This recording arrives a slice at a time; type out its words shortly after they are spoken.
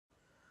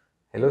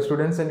Hello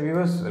students and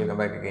viewers, welcome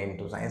back again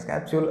to Science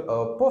Capsule,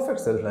 a perfect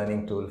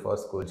self-learning tool for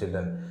school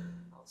children.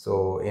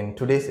 So in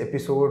today's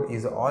episode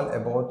is all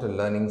about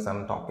learning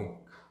some topic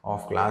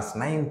of class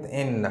 9th,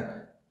 and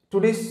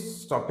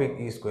today's topic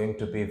is going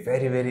to be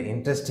very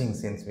interesting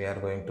since we are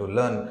going to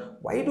learn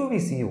why do we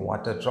see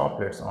water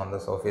droplets on the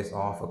surface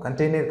of a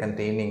container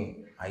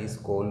containing ice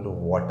cold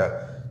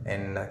water.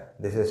 And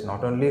this is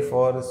not only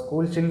for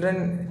school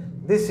children,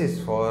 this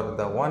is for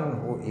the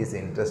one who is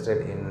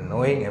interested in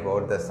knowing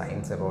about the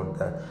science, about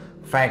the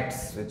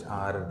facts which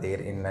are there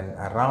in and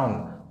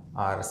around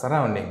our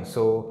surroundings.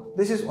 So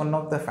this is one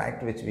of the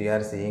fact which we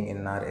are seeing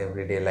in our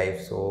everyday life.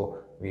 So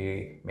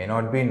we may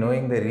not be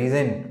knowing the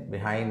reason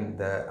behind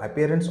the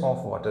appearance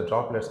of water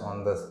droplets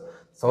on the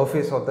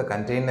surface of the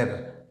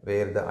container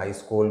where the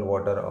ice cold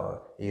water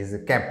is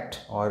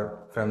kept,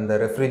 or from the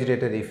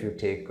refrigerator if you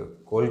take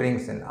cold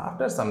drinks, and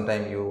after some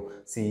time you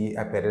see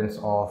appearance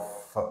of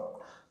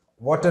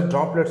water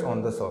droplets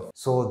on the surface.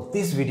 So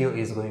this video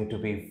is going to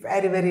be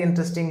very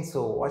interesting,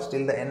 so watch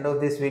till the end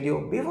of this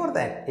video. Before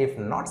that, if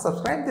not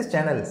subscribe this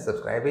channel,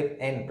 subscribe it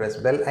and press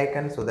bell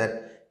icon so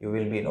that you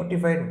will be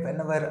notified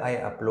whenever I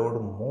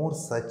upload more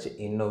such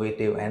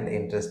innovative and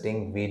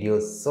interesting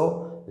videos.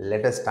 So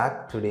let us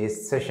start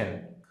today's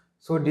session.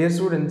 So dear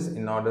students,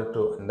 in order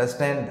to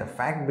understand the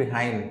fact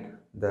behind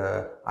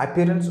the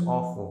appearance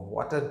of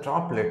water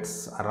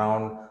droplets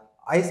around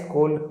ice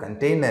cold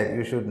container,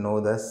 you should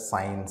know the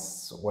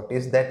science. What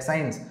is that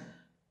science?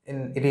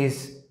 It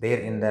is there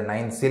in the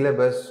 9th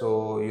syllabus,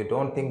 so you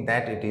don't think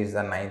that it is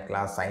a 9th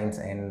class science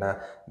and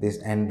this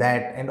and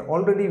that. And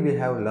already we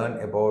have learned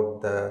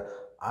about the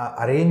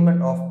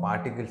arrangement of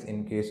particles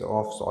in case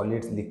of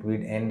solids,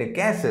 liquid and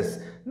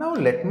gases. Now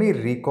let me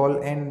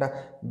recall, and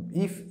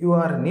if you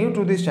are new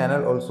to this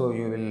channel also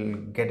you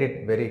will get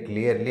it very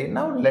clearly.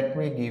 Now let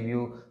me give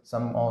you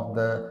some of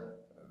the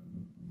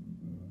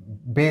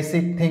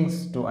basic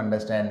things to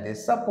understand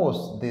this.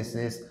 Suppose this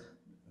is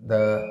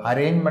the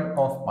arrangement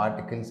of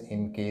particles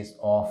in case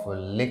of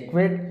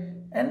liquid,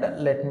 and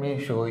let me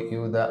show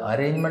you the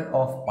arrangement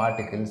of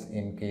particles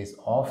in case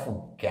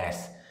of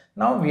gas.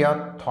 Now we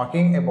are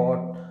talking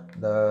about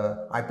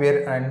the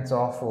appearance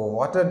of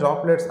water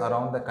droplets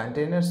around the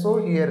container.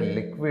 So here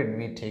liquid,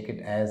 we take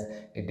it as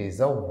it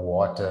is a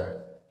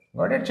water.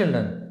 Got it,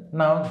 children?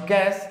 Now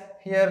gas,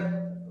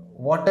 here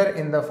water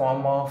in the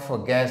form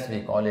of gas,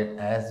 we call it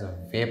as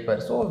vapor.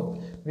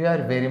 So we are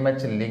very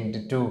much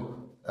linked to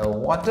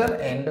water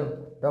and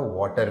the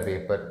water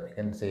vapor. We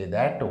can say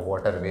that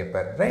water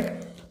vapor,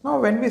 right? Now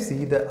when we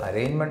see the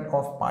arrangement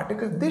of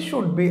particles, this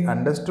should be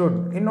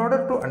understood in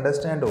order to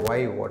understand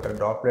why water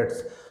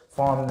droplets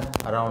form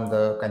around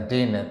the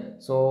container.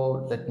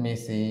 So let me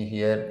see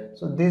here.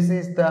 So this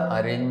is the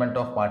arrangement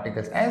of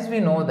particles. As we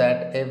know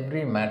that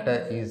every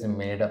matter is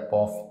made up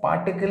of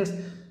particles.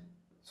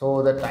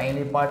 So the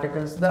tiny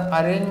particles, the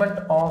arrangement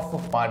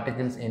of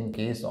particles in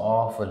case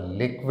of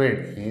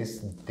liquid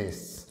is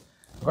this.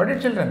 Got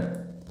it,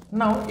 children?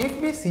 Now if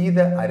we see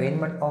the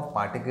arrangement of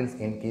particles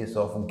in case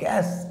of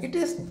gas, it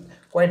is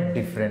quite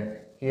different.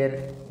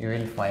 Here you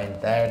will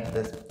find that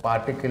the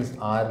particles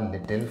are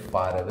little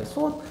far away.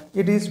 So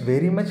it is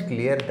very much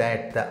clear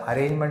that the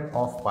arrangement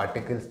of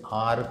particles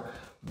are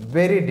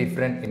very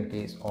different in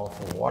case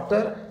of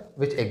water,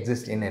 which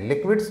exists in a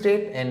liquid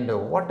state, and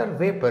water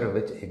vapor,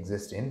 which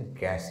exists in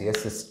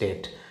gaseous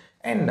state.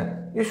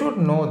 And you should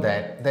know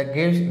that the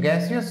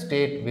gaseous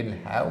state will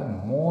have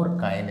more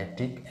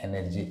kinetic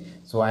energy.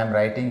 So I am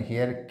writing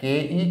here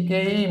Ke.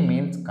 Ke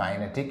means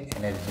kinetic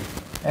energy,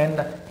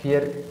 and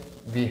here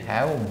we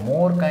have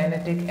more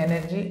kinetic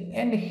energy,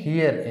 and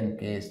here in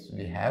case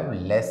we have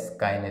less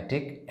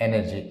kinetic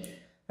energy,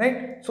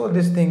 right? So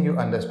this thing you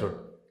understood.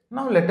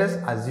 Now let us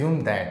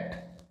assume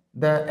that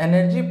the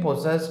energy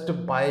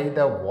possessed by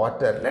the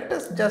water, let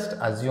us just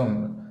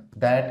assume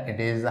that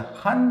it is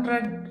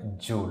 100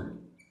 joule,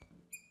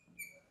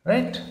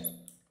 right?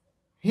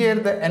 Here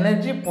the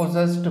energy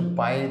possessed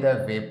by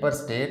the vapor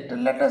state,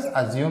 let us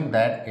assume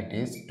that it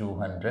is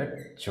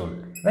 200 joule,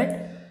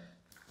 right?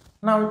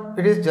 Now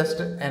it is just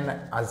an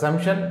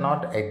assumption,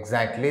 not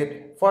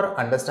exactly. For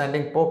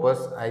understanding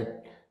purpose, I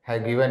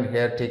have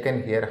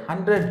taken here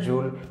 100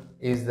 joule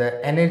is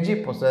the energy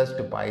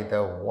possessed by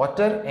the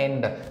water,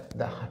 and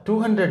the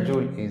 200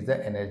 joule is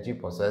the energy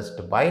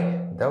possessed by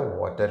the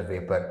water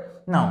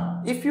vapor.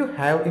 Now if you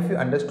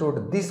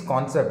understood this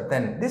concept,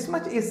 then this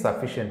much is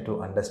sufficient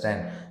to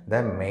understand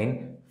the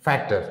main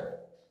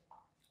factor.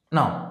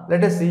 Now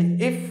let us see,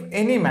 if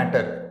any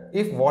matter,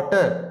 if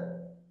water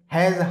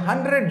has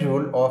 100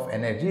 joule of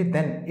energy,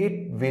 then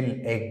it will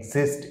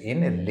exist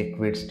in a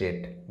liquid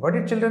state. Got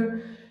it,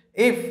 children?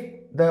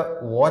 If the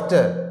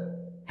water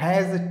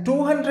has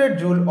 200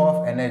 joule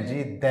of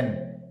energy,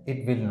 then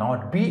it will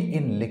not be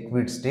in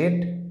liquid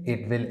state,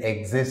 it will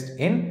exist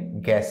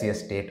in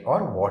gaseous state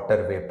or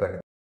water vapor.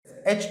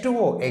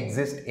 H2O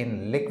exists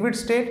in liquid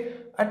state.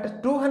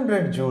 At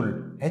 200 joule,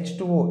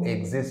 H2O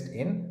exists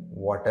in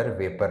water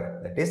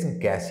vapor, that is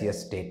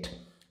gaseous state.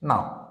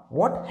 Now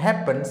what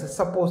happens,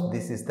 suppose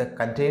this is the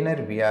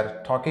container we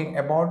are talking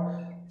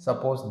about,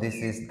 suppose this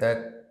is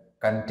the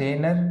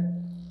container,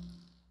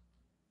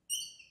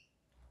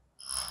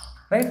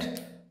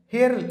 right?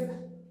 Here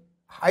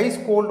ice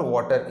cold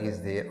water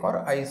is there,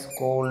 or ice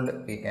cold,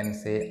 we can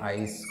say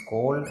ice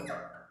cold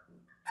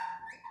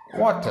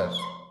water,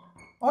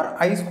 or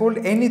ice cold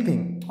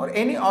anything or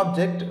any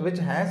object which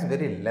has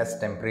very less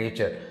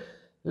temperature.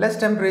 Less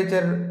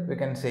temperature, we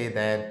can say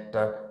that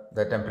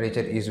the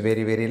temperature is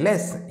very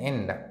less.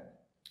 And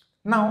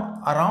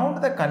now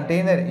around the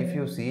container, if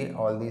you see,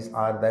 all these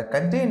are the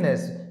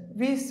containers,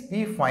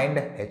 we find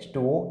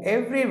H2O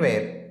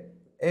everywhere.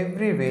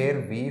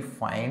 Everywhere we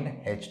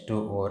find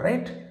H2O,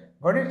 right?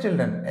 Got it,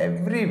 children?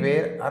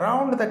 Everywhere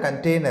around the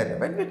container.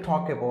 When we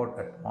talk about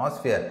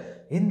atmosphere,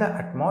 in the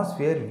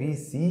atmosphere we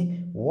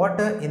see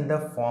water in the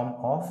form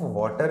of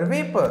water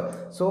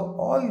vapor. So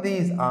all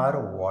these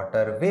are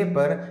water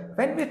vapor.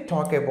 When we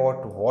talk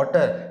about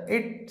water,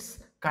 its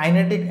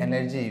kinetic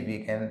energy,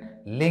 we can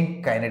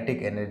link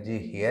kinetic energy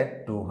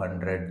here,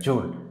 200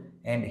 joule.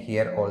 And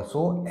here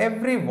also,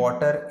 every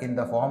water in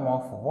the form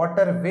of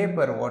water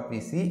vapor, what we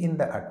see in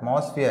the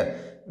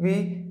atmosphere,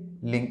 we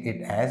link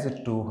it as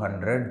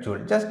 200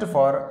 joule. Just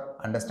for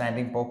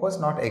understanding purpose,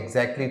 not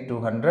exactly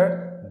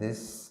 200,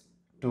 this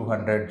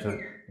 200 joule.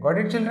 Got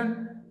it,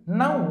 children?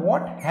 Now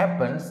what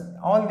happens?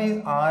 All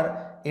these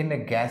are in a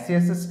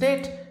gaseous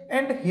state,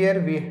 and here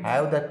we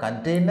have the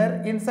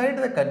container. Inside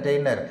the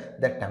container,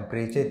 the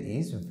temperature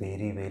is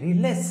very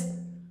less,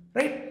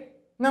 right?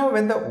 Now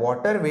when the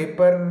water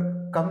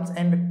vapor comes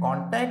and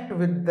contacts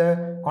with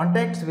the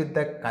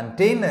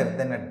container,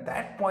 then at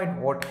that point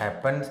what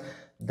happens?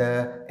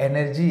 The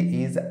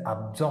energy is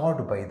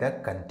absorbed by the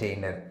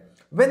container.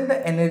 When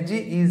the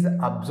energy is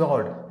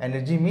absorbed,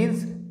 energy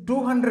means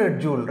 200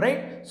 joule,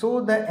 right?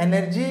 So the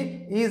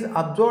energy is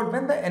absorbed.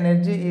 When the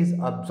energy is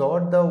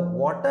absorbed, the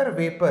water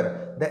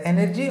vapor, the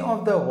energy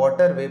of the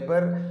water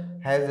vapor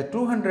has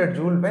 200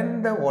 joule.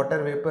 When the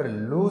water vapor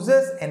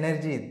loses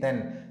energy,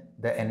 then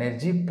the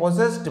energy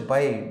possessed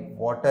by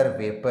water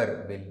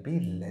vapor will be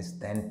less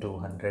than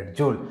 200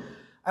 joule.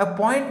 A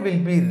point will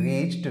be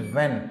reached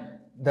when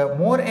the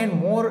more and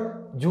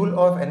more joule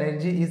of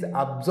energy is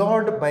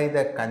absorbed by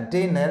the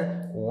container.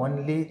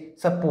 Only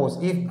suppose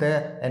if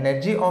the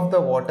energy of the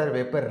water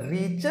vapor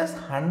reaches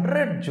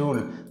 100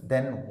 joule,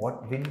 then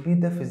what will be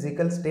the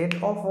physical state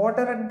of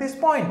water at this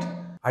point?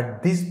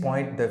 At this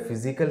point, the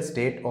physical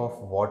state of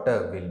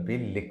water will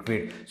be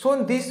liquid. So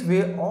in this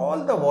way,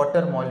 all the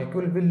water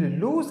molecule will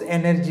lose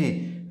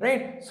energy,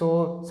 right?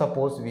 So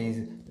suppose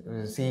we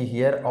see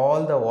here,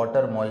 all the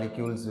water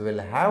molecules will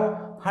have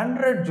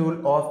 100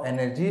 joule of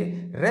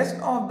energy. Rest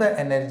of the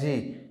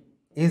energy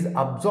is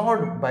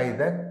absorbed by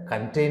the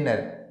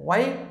container.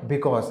 Why?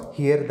 Because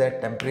here the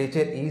temperature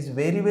is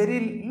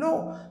very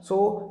low.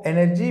 So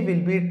energy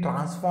will be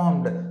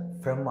transformed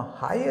from a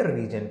higher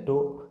region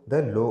to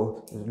the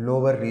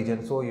lower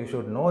region. So you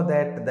should know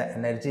that the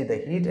energy, the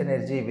heat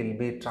energy will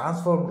be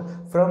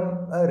transformed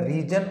from a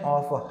region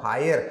of a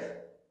higher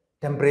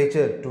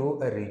temperature to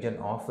a region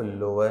of a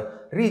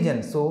lower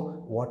region.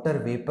 So water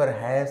vapor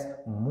has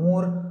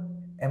more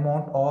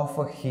amount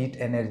of heat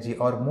energy,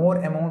 or more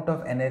amount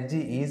of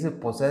energy is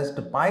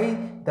possessed by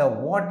the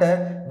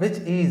water which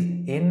is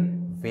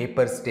in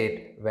vapor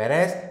state,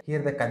 whereas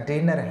here the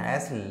container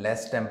has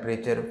less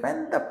temperature.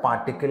 When the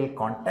particle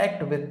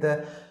contact with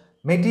the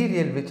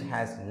material which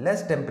has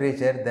less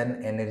temperature,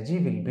 then energy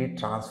will be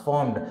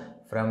transformed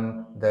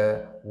from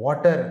the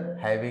water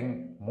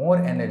having more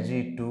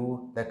energy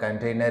to the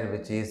container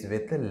which is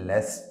with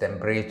less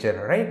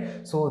temperature,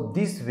 right? So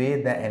this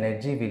way the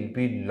energy will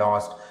be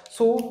lost.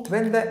 So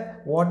when the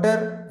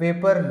water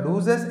vapor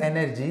loses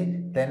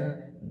energy,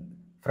 then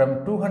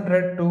from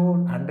 200 to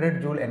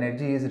 100 joule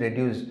energy is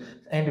reduced,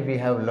 and we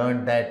have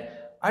learned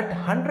that at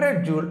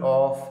 100 joule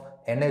of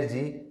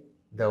energy,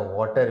 the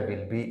water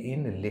will be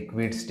in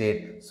liquid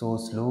state. So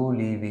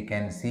slowly we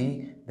can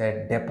see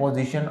that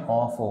deposition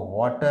of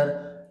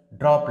water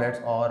droplets,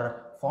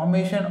 or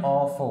formation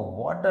of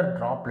water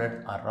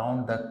droplets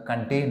around the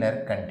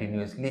container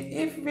continuously.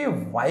 If we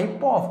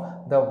wipe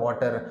off the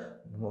water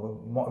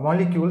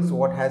molecules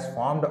what has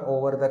formed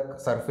over the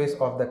surface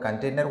of the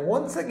container,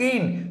 once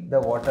again the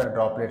water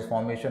droplets,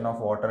 formation of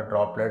water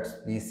droplets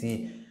we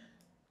see.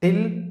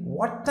 Till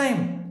what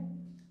time?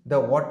 The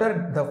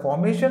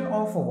formation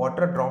of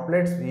water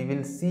droplets we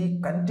will see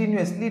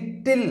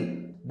continuously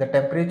till the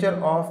temperature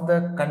of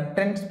the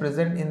contents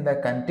present in the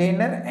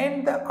container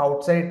and the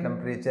outside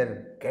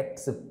temperature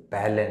gets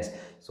balanced.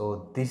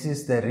 So this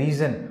is the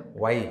reason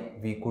why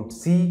we could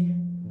see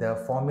the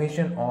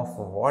formation of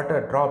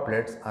water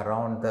droplets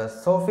around the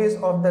surface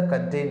of the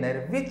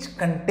container which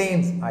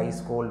contains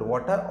ice cold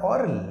water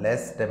or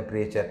less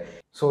temperature.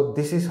 So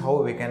this is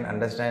how we can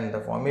understand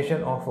the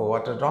formation of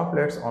water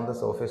droplets on the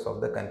surface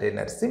of the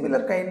container.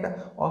 Similar kind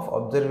of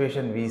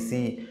observation we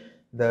see,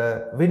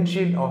 the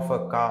windshield of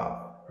a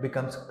car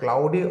becomes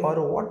cloudy,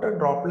 or water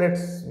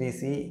droplets we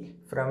see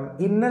from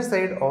inner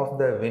side of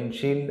the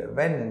windshield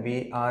when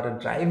we are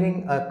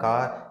driving a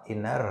car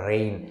in a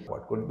rain.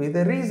 What could be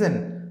the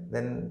reason?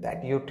 then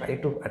that you try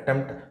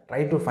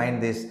to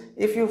find this.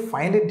 If you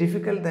find it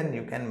difficult, then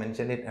you can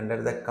mention it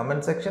under the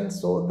comment section,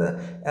 so the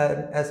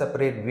a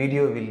separate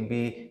video will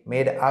be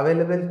made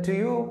available to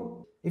you.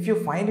 If you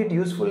find it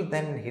useful,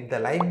 then hit the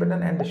like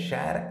button and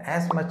share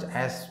as much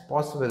as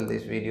possible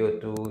this video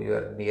to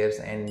your nears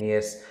and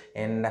nears.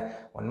 And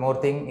one more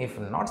thing, if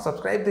not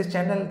subscribe this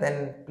channel,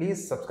 then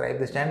please subscribe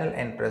this channel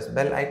and press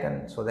bell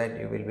icon so that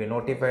you will be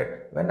notified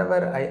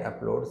whenever I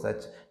upload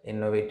such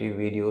innovative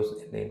videos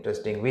and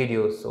interesting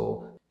videos.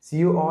 So see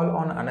you all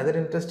on another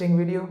interesting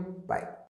video. Bye.